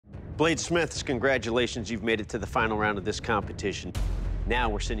Bladesmiths, congratulations, you've made it to the final round of this competition. Now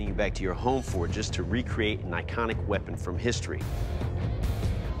we're sending you back to your home forges to recreate an iconic weapon from history.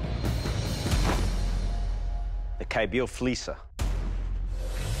 The Kabyle Flyssa.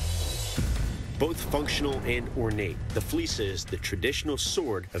 Both functional and ornate, the Flyssa is the traditional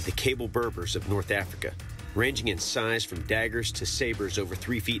sword of the Kabyle Berbers of North Africa. Ranging in size from daggers to sabers over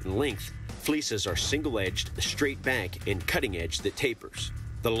 3 feet in length, Flyssas are single-edged, a straight back, and cutting edge that tapers.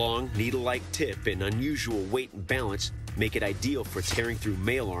 The long, needle-like tip and unusual weight and balance make it ideal for tearing through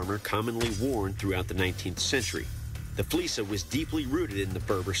mail armor commonly worn throughout the 19th century. The Flyssa was deeply rooted in the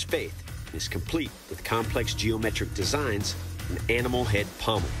Berbers' faith and is complete with complex geometric designs and animal head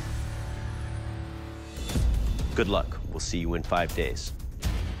pommel. Good luck. We'll see you in 5 days.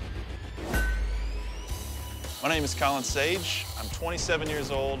 My name is Colin Sage. I'm 27 years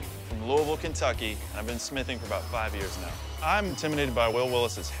old from Louisville, Kentucky, and I've been smithing for about 5 years now. I'm intimidated by Will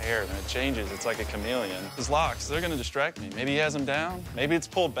Willis's hair, and it changes. It's like a chameleon. His locks, they're gonna distract me. Maybe he has them down. Maybe it's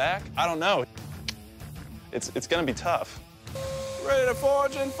pulled back. I don't know. It's gonna be tough. Ready to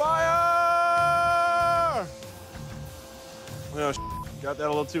forge and fire! Oh, got that a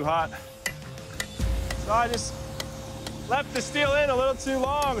little too hot. So I just left the steel in a little too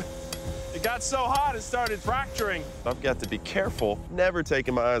long. It got so hot, it started fracturing. I've got to be careful, never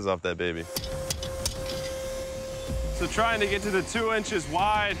taking my eyes off that baby. So trying to get to the 2 inches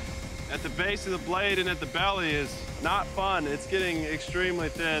wide at the base of the blade and at the belly is not fun. It's getting extremely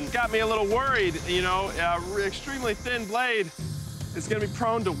thin. Got me a little worried, you know, extremely thin blade is gonna be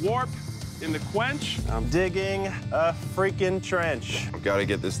prone to warp in the quench. I'm digging a freaking trench. I've got to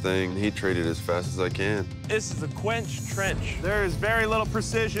get this thing heat treated as fast as I can. This is the quench trench. There is very little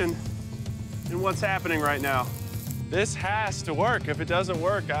precision in what's happening right now. This has to work. If it doesn't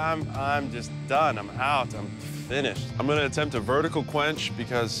work, I'm just done. I'm out. I'm finished. I'm going to attempt a vertical quench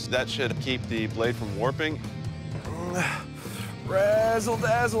because that should keep the blade from warping. Razzle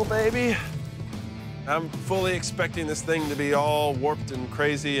dazzle, baby. I'm fully expecting this thing to be all warped and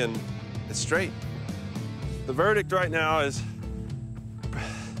crazy, and it's straight. The verdict right now is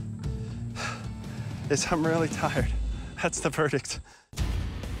I'm really tired. That's the verdict.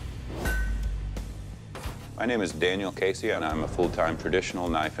 My name is Daniel Casey, and I'm a full-time traditional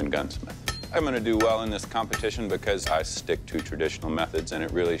knife and gunsmith. I'm going to do well in this competition because I stick to traditional methods, and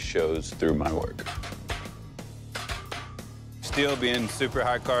it really shows through my work. Steel being super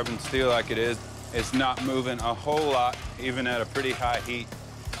high carbon steel like it is, it's not moving a whole lot, even at a pretty high heat.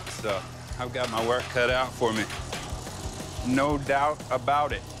 So I've got my work cut out for me. No doubt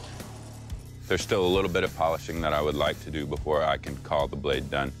about it. There's still a little bit of polishing that I would like to do before I can call the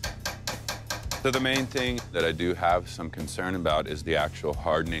blade done. So the main thing that I do have some concern about is the actual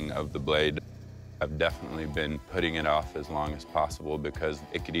hardening of the blade. I've definitely been putting it off as long as possible because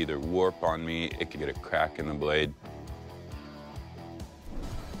it could either warp on me, it could get a crack in the blade.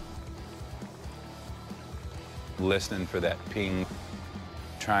 Listening for that ping,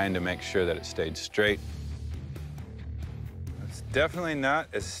 trying to make sure that it stayed straight. It's definitely not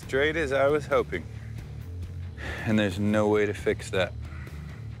as straight as I was hoping. And there's no way to fix that.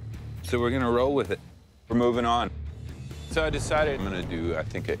 So we're gonna roll with it. We're moving on. So I decided I'm gonna do, I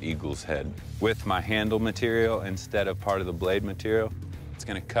think, an eagle's head with my handle material instead of part of the blade material. It's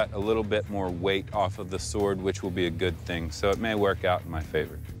gonna cut a little bit more weight off of the sword, which will be a good thing. So it may work out in my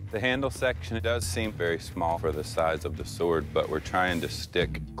favor. The handle section does seem very small for the size of the sword, but we're trying to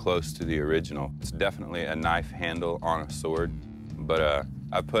stick close to the original. It's definitely a knife handle on a sword, but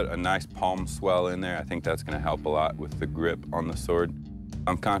I put a nice palm swell in there. I think that's gonna help a lot with the grip on the sword.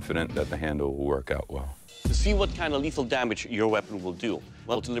 I'm confident that the handle will work out well. To see what kind of lethal damage your weapon will do,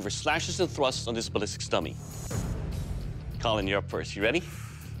 well, deliver slashes and thrusts on this ballistics dummy. Colin, you're up first. You ready?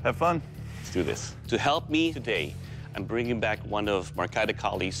 Have fun. Let's do this. To help me today, I'm bringing back one of Marcaida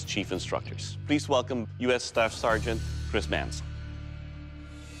Colley's chief instructors. Please welcome U.S. Staff Sergeant Chris Mans.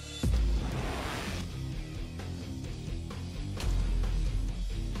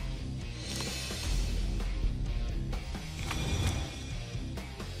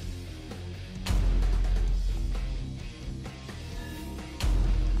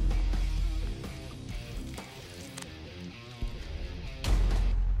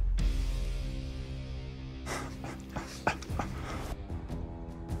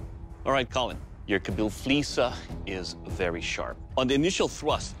 All right, Colin, your Kabyle Flyssa is very sharp. On the initial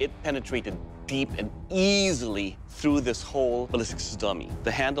thrust, it penetrated deep and easily through this whole ballistics dummy.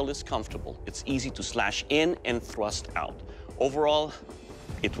 The handle is comfortable. It's easy to slash in and thrust out. Overall,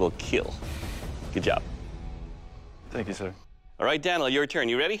 it will kill. Good job. Thank you, sir. All right, Daniel, your turn.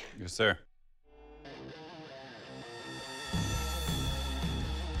 You ready? Yes, sir.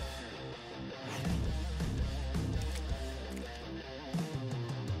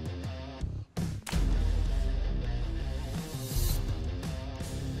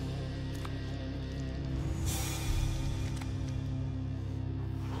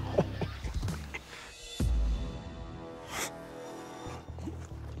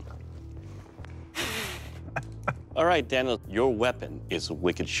 right, Daniel, your weapon is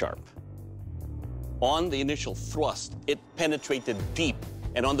wicked sharp. On the initial thrust, it penetrated deep.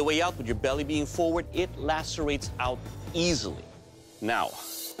 And on the way out, with your belly being forward, it lacerates out easily. Now,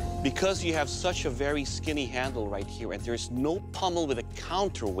 because you have such a very skinny handle right here, and there's no pommel with a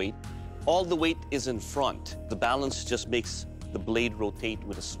counterweight, all the weight is in front. The balance just makes the blade rotate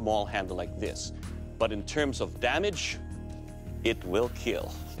with a small handle like this. But in terms of damage, it will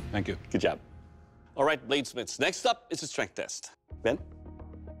kill. Thank you. Good job. All right, Bladesmiths, next up is a strength test. Ben?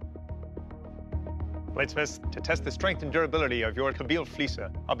 Bladesmiths, to test the strength and durability of your Kabyle Flyssa,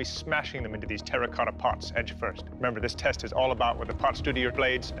 I'll be smashing them into these terracotta pots, edge first. Remember, this test is all about what the pots do to your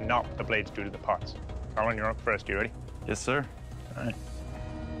blades and not what the blades do to the pots. Colin, you're up first. You ready? Yes, sir. All right.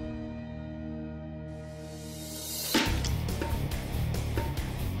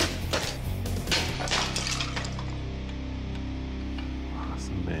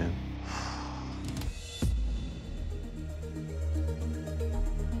 Awesome, man.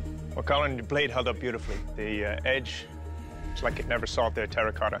 Well, Colin, your blade held up beautifully. The edge, it's like it never saw their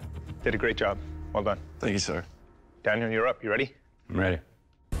terracotta. Did a great job. Well done. Thank you, sir. Daniel, you're up. You ready? I'm ready.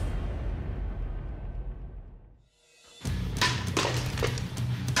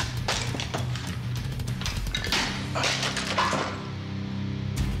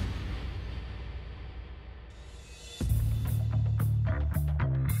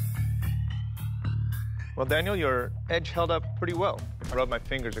 Well, Daniel, your edge held up pretty well. I rub my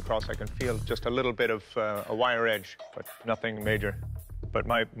fingers across, I can feel just a little bit of a wire edge, but nothing major. But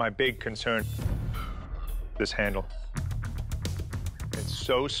my big concern, this handle. It's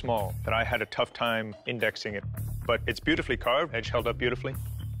so small that I had a tough time indexing it, but it's beautifully carved, edge held up beautifully.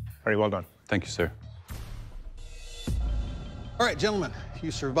 Very well done. Thank you, sir. All right, gentlemen,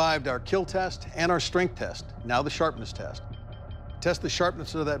 you survived our kill test and our strength test. Now the sharpness test. Test the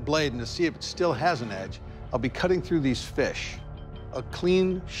sharpness of that blade, and to see if it still has an edge, I'll be cutting through these fish. A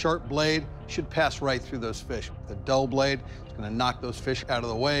clean, sharp blade should pass right through those fish. With a dull blade, it's gonna knock those fish out of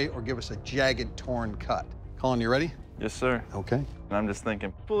the way or give us a jagged, torn cut. Colin, you ready? Yes, sir. Okay. And I'm just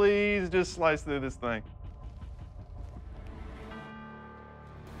thinking, please just slice through this thing.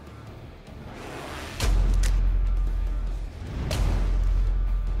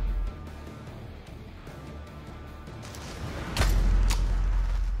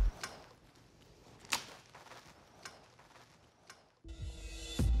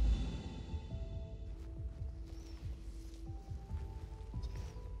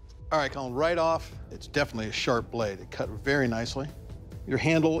 All right, Colin, right off, it's definitely a sharp blade. It cut very nicely. Your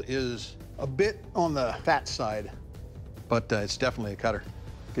handle is a bit on the fat side, but it's definitely a cutter.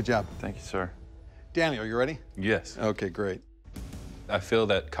 Good job. Thank you, sir. Daniel, you ready? Yes. Okay, great. I feel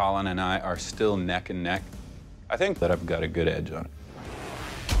that Colin and I are still neck and neck. I think that I've got a good edge on it.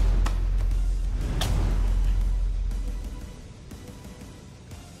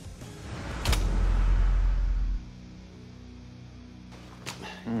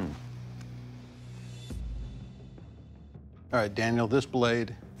 All right, Daniel, this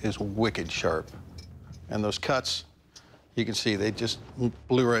blade is wicked sharp. And those cuts, you can see they just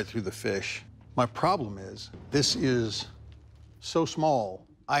blew right through the fish. My problem is, this is so small,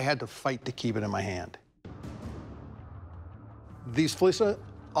 I had to fight to keep it in my hand. These Flyssa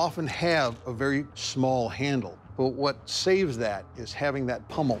often have a very small handle, but what saves that is having that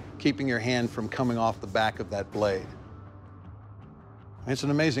pummel, keeping your hand from coming off the back of that blade. It's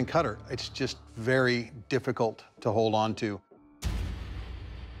an amazing cutter. It's just very difficult to hold on to.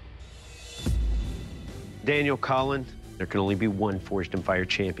 Daniel, Colin, there can only be one Forged in Fire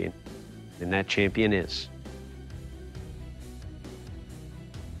champion, and that champion is...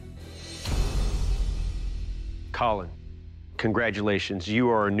 Colin, congratulations.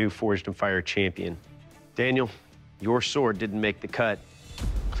 You are our new Forged in Fire champion. Daniel, your sword didn't make the cut.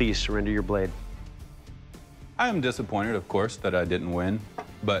 Please surrender your blade. I am disappointed, of course, that I didn't win,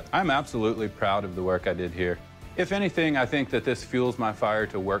 but I'm absolutely proud of the work I did here. If anything, I think that this fuels my fire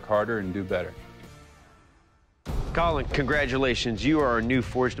to work harder and do better. Colin, congratulations. You are our new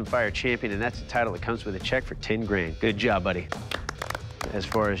Forged in Fire champion, and that's a title that comes with a check for 10 grand. Good job, buddy. As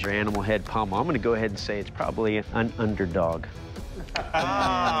far as your animal head pommel, I'm going to go ahead and say it's probably an underdog.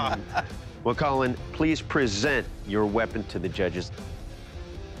 Well, Colin, please present your weapon to the judges.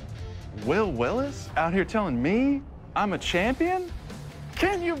 Will Willis out here telling me I'm a champion?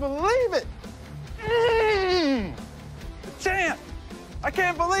 Can you believe it? The champ! I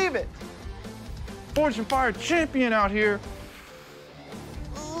can't believe it! Forged in Fire champion out here